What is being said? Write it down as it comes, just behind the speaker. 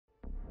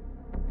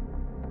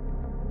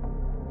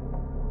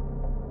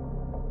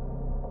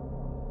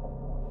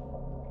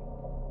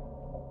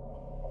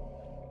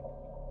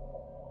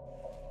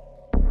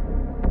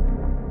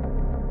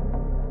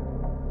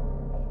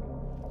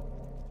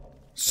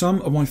Some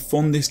of my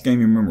fondest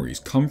gaming memories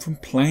come from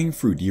playing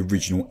through the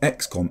original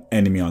XCOM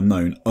Enemy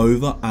Unknown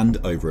over and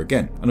over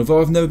again, and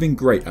although I've never been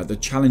great at the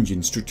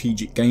challenging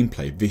strategic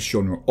gameplay this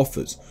genre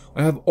offers,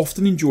 I have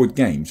often enjoyed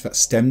games that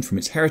stemmed from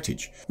its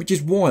heritage, which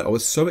is why I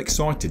was so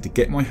excited to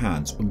get my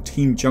hands on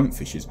Team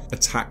Junkfish's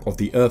Attack of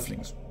the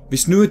Earthlings.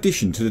 This new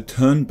addition to the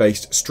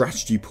turn-based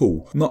strategy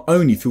pool not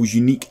only feels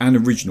unique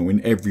and original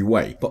in every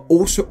way, but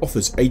also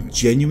offers a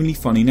genuinely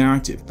funny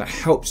narrative that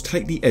helps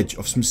take the edge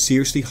off some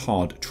seriously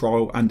hard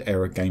trial and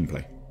error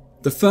gameplay.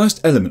 The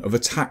first element of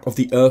Attack of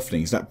the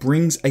Earthlings that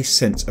brings a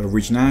sense of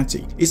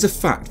originality is the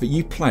fact that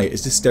you play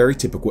as the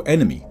stereotypical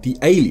enemy, the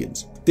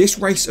aliens. This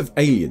race of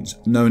aliens,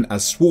 known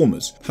as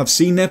swarmers, have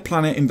seen their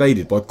planet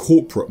invaded by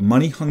corporate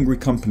money-hungry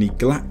company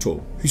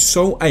Galactor, whose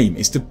sole aim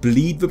is to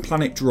bleed the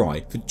planet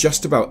dry for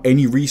just about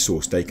any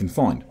resource they can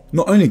find.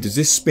 Not only does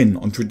this spin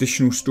on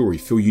traditional story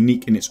feel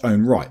unique in its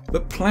own right,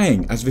 but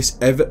playing as this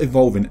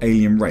ever-evolving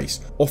alien race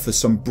offers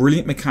some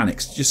brilliant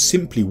mechanics that just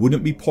simply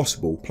wouldn't be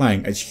possible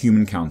playing as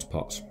human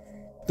counterparts.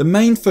 The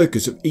main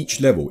focus of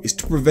each level is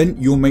to prevent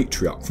your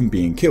matriarch from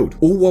being killed,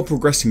 all while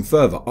progressing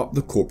further up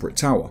the corporate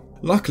tower.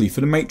 Luckily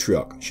for the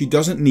matriarch, she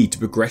doesn't need to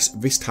progress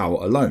this tower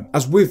alone,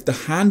 as with the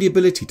handy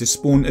ability to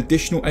spawn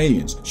additional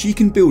aliens, she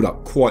can build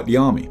up quite the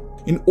army.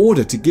 In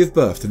order to give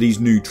birth to these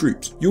new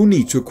troops, you'll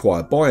need to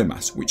acquire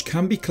biomass, which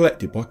can be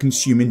collected by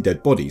consuming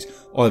dead bodies,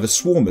 either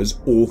swarmers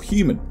or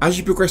human. As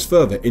you progress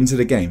further into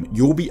the game,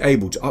 you'll be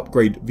able to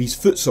upgrade these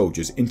foot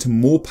soldiers into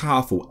more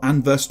powerful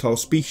and versatile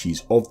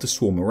species of the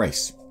swarmer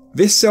race.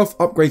 This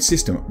self-upgrade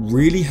system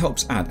really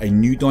helps add a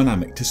new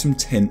dynamic to some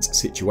tense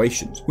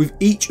situations, with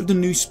each of the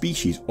new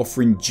species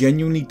offering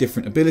genuinely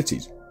different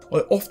abilities.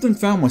 I often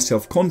found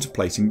myself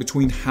contemplating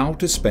between how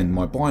to spend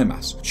my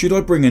biomass. Should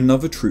I bring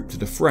another troop to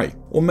the fray,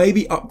 or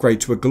maybe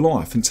upgrade to a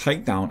Goliath and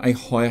take down a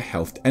higher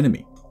health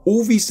enemy?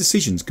 All these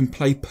decisions can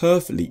play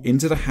perfectly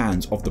into the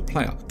hands of the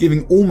player,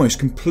 giving almost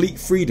complete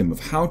freedom of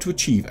how to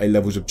achieve a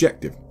level's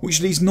objective,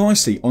 which leads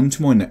nicely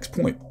onto my next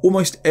point.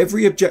 Almost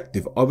every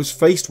objective I was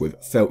faced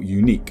with felt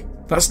unique.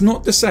 That's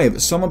not to say that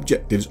some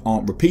objectives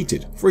aren't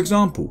repeated. For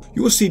example,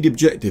 you will see the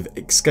objective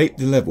escape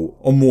the level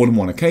on more than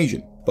one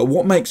occasion. But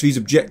what makes these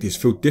objectives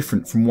feel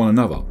different from one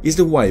another is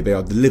the way they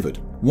are delivered.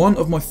 One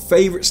of my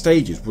favourite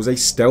stages was a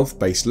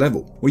stealth-based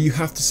level, where you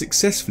have to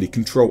successfully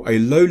control a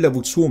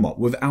low-leveled swarmer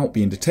without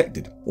being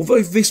detected.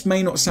 Although this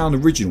may not sound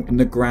original in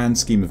the grand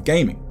scheme of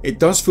gaming, it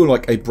does feel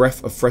like a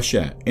breath of fresh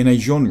air in a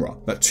genre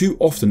that too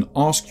often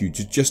asks you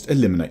to just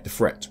eliminate the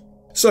threat.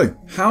 So,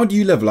 how do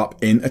you level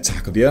up in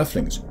Attack of the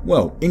Earthlings?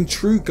 Well, in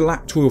true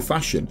Galactor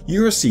fashion,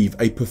 you receive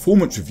a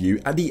performance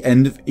review at the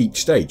end of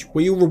each stage,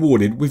 where you're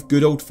rewarded with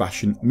good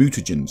old-fashioned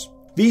mutagens.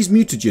 These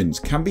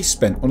mutagens can be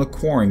spent on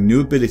acquiring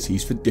new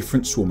abilities for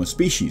different swarmer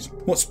species.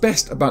 What's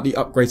best about the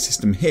upgrade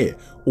system here,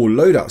 or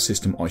loadout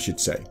system I should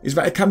say, is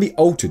that it can be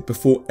altered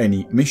before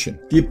any mission.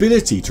 The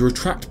ability to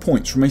retract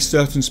points from a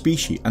certain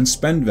species and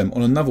spend them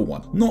on another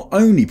one not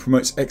only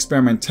promotes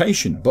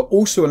experimentation, but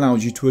also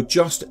allows you to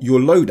adjust your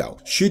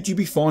loadout should you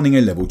be finding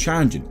a level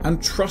challenging,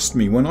 and trust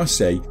me when I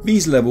say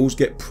these levels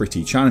get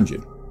pretty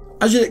challenging.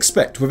 As you'd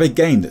expect with a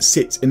game that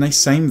sits in the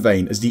same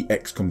vein as the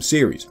XCOM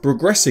series,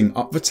 progressing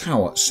up the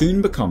tower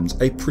soon becomes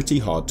a pretty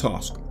hard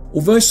task.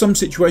 Although some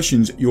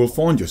situations you'll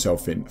find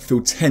yourself in feel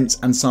tense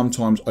and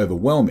sometimes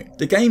overwhelming,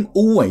 the game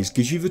always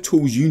gives you the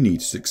tools you need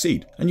to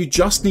succeed, and you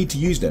just need to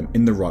use them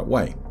in the right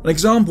way. An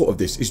example of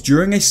this is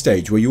during a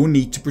stage where you'll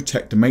need to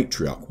protect the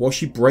matriarch while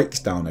she breaks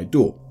down a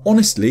door.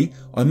 Honestly,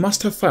 I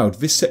must have failed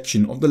this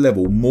section of the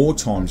level more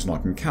times than I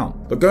can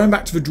count, but going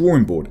back to the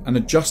drawing board and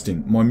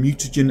adjusting my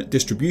mutagen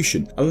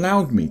distribution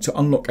allowed me to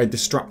unlock a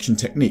distraction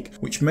technique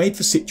which made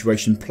the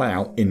situation play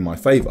out in my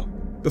favour.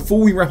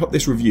 Before we wrap up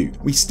this review,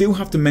 we still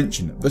have to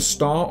mention the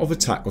star of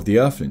Attack of the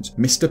Earthlings,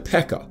 Mr.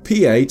 Pekka,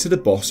 PA to the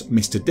boss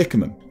Mr.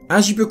 Dickerman.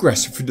 As you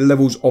progress through the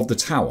levels of the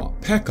tower,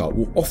 Pekka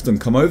will often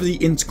come over the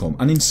intercom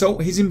and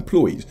insult his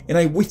employees in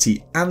a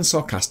witty and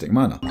sarcastic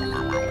manner.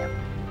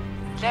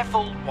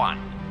 Level 1.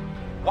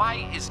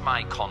 Why is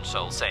my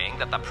console saying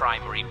that the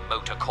primary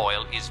motor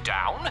coil is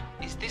down?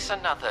 Is this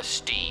another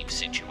Steve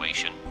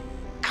situation?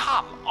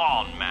 Come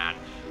on, man.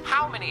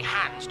 How many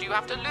hands do you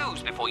have to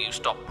lose before you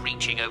stop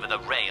reaching over the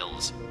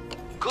rails?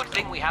 Good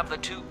thing we have the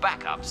 2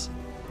 backups.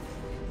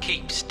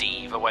 Keep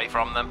Steve away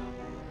from them.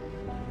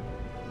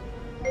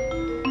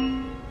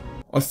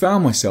 I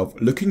found myself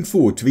looking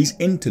forward to these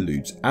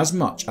interludes as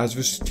much as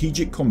the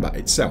strategic combat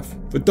itself.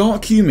 The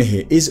dark humour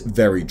here is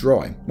very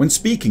dry. When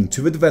speaking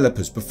to the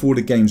developers before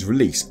the game's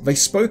release, they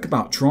spoke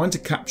about trying to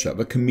capture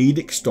the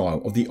comedic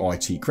style of the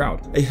IT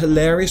Crowd, a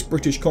hilarious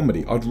British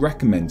comedy I'd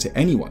recommend to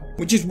anyone,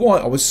 which is why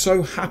I was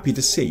so happy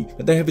to see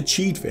that they have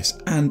achieved this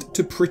and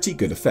to pretty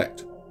good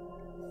effect.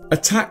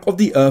 Attack of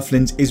the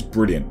Earthlings is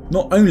brilliant.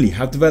 Not only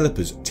have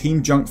developers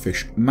Team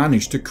Junkfish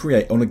managed to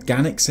create an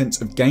organic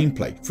sense of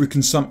gameplay through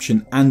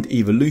consumption and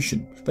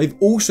evolution, they've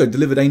also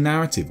delivered a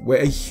narrative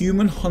where a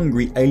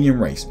human-hungry alien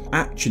race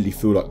actually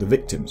feel like the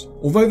victims.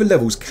 Although the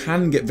levels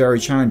can get very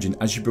challenging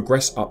as you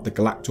progress up the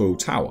Galactoid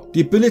Tower, the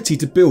ability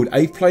to build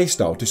a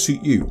playstyle to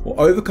suit you or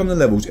overcome the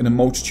levels in a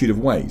multitude of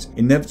ways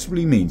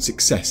inevitably means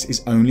success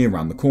is only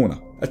around the corner.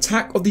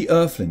 Attack of the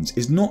Earthlings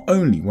is not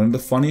only one of the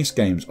funniest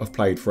games I've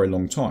played for a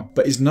long time,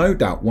 but is no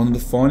doubt one of the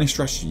finest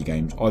strategy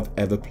games I've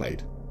ever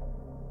played.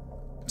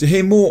 To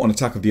hear more on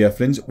Attack of the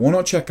Earthlings, why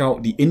not check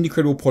out the Indie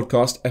Credible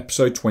podcast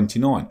episode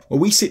 29, where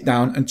we sit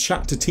down and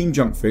chat to Team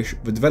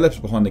Junkfish, the developers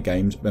behind the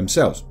games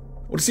themselves.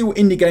 Or to see what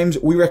indie games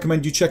we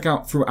recommend you check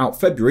out throughout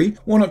February,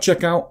 why not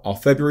check out our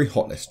February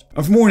hot list.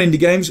 And for more on indie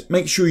games,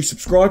 make sure you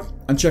subscribe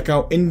and check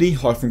out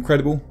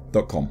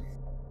indie-credible.com.